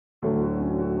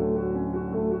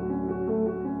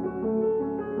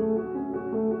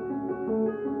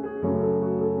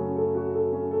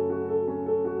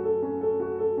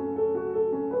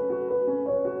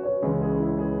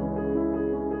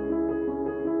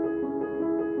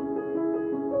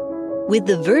With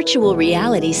the Virtual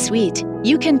Reality Suite,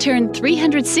 you can turn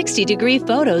 360-degree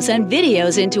photos and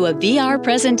videos into a VR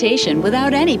presentation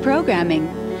without any programming.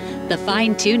 The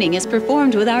fine-tuning is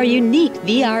performed with our unique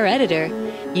VR editor.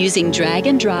 Using drag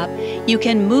and drop, you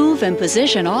can move and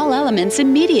position all elements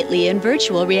immediately in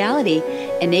virtual reality,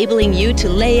 enabling you to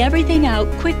lay everything out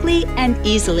quickly and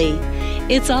easily.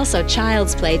 It's also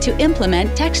child's play to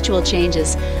implement textual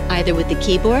changes, either with the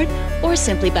keyboard or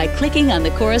simply by clicking on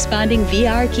the corresponding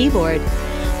VR keyboard.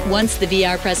 Once the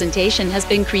VR presentation has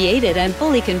been created and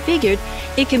fully configured,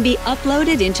 it can be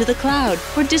uploaded into the cloud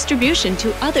for distribution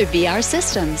to other VR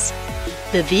systems.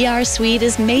 The VR suite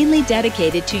is mainly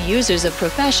dedicated to users of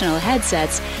professional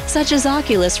headsets such as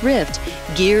Oculus Rift,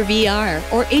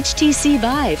 GearVR, or HTC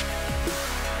Vive.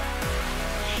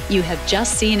 You have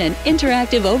just seen an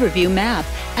interactive overview map,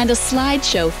 and a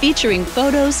slideshow featuring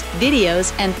photos,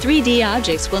 videos, and 3D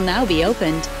objects will now be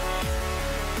opened.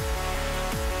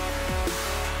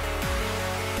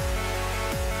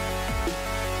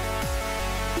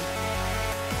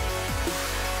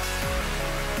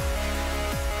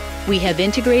 We have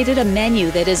integrated a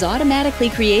menu that is automatically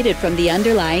created from the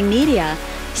underlying media.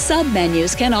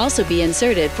 Sub-menus can also be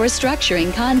inserted for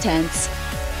structuring contents.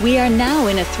 We are now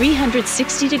in a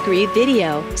 360-degree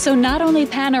video, so not only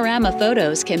panorama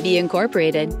photos can be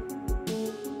incorporated.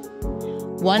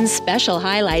 One special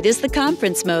highlight is the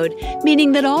conference mode,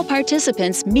 meaning that all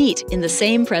participants meet in the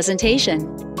same presentation.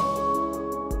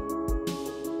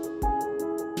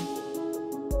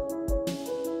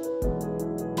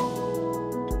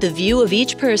 The view of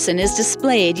each person is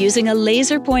displayed using a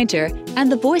laser pointer,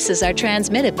 and the voices are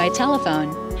transmitted by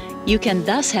telephone. You can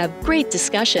thus have great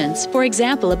discussions, for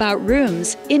example, about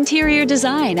rooms, interior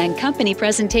design, and company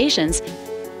presentations.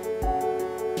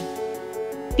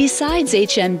 Besides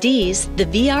HMDs, the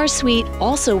VR suite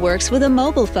also works with a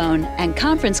mobile phone, and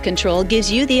conference control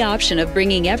gives you the option of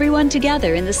bringing everyone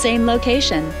together in the same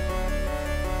location.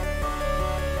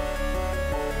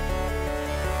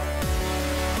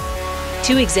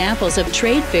 Two examples of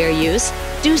trade fair use: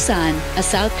 Doosan, a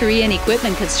South Korean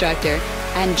equipment constructor,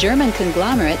 and German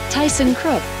conglomerate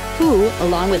ThyssenKrupp, who,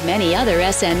 along with many other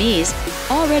SMEs,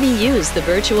 already use the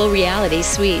Virtual Reality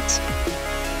Suite.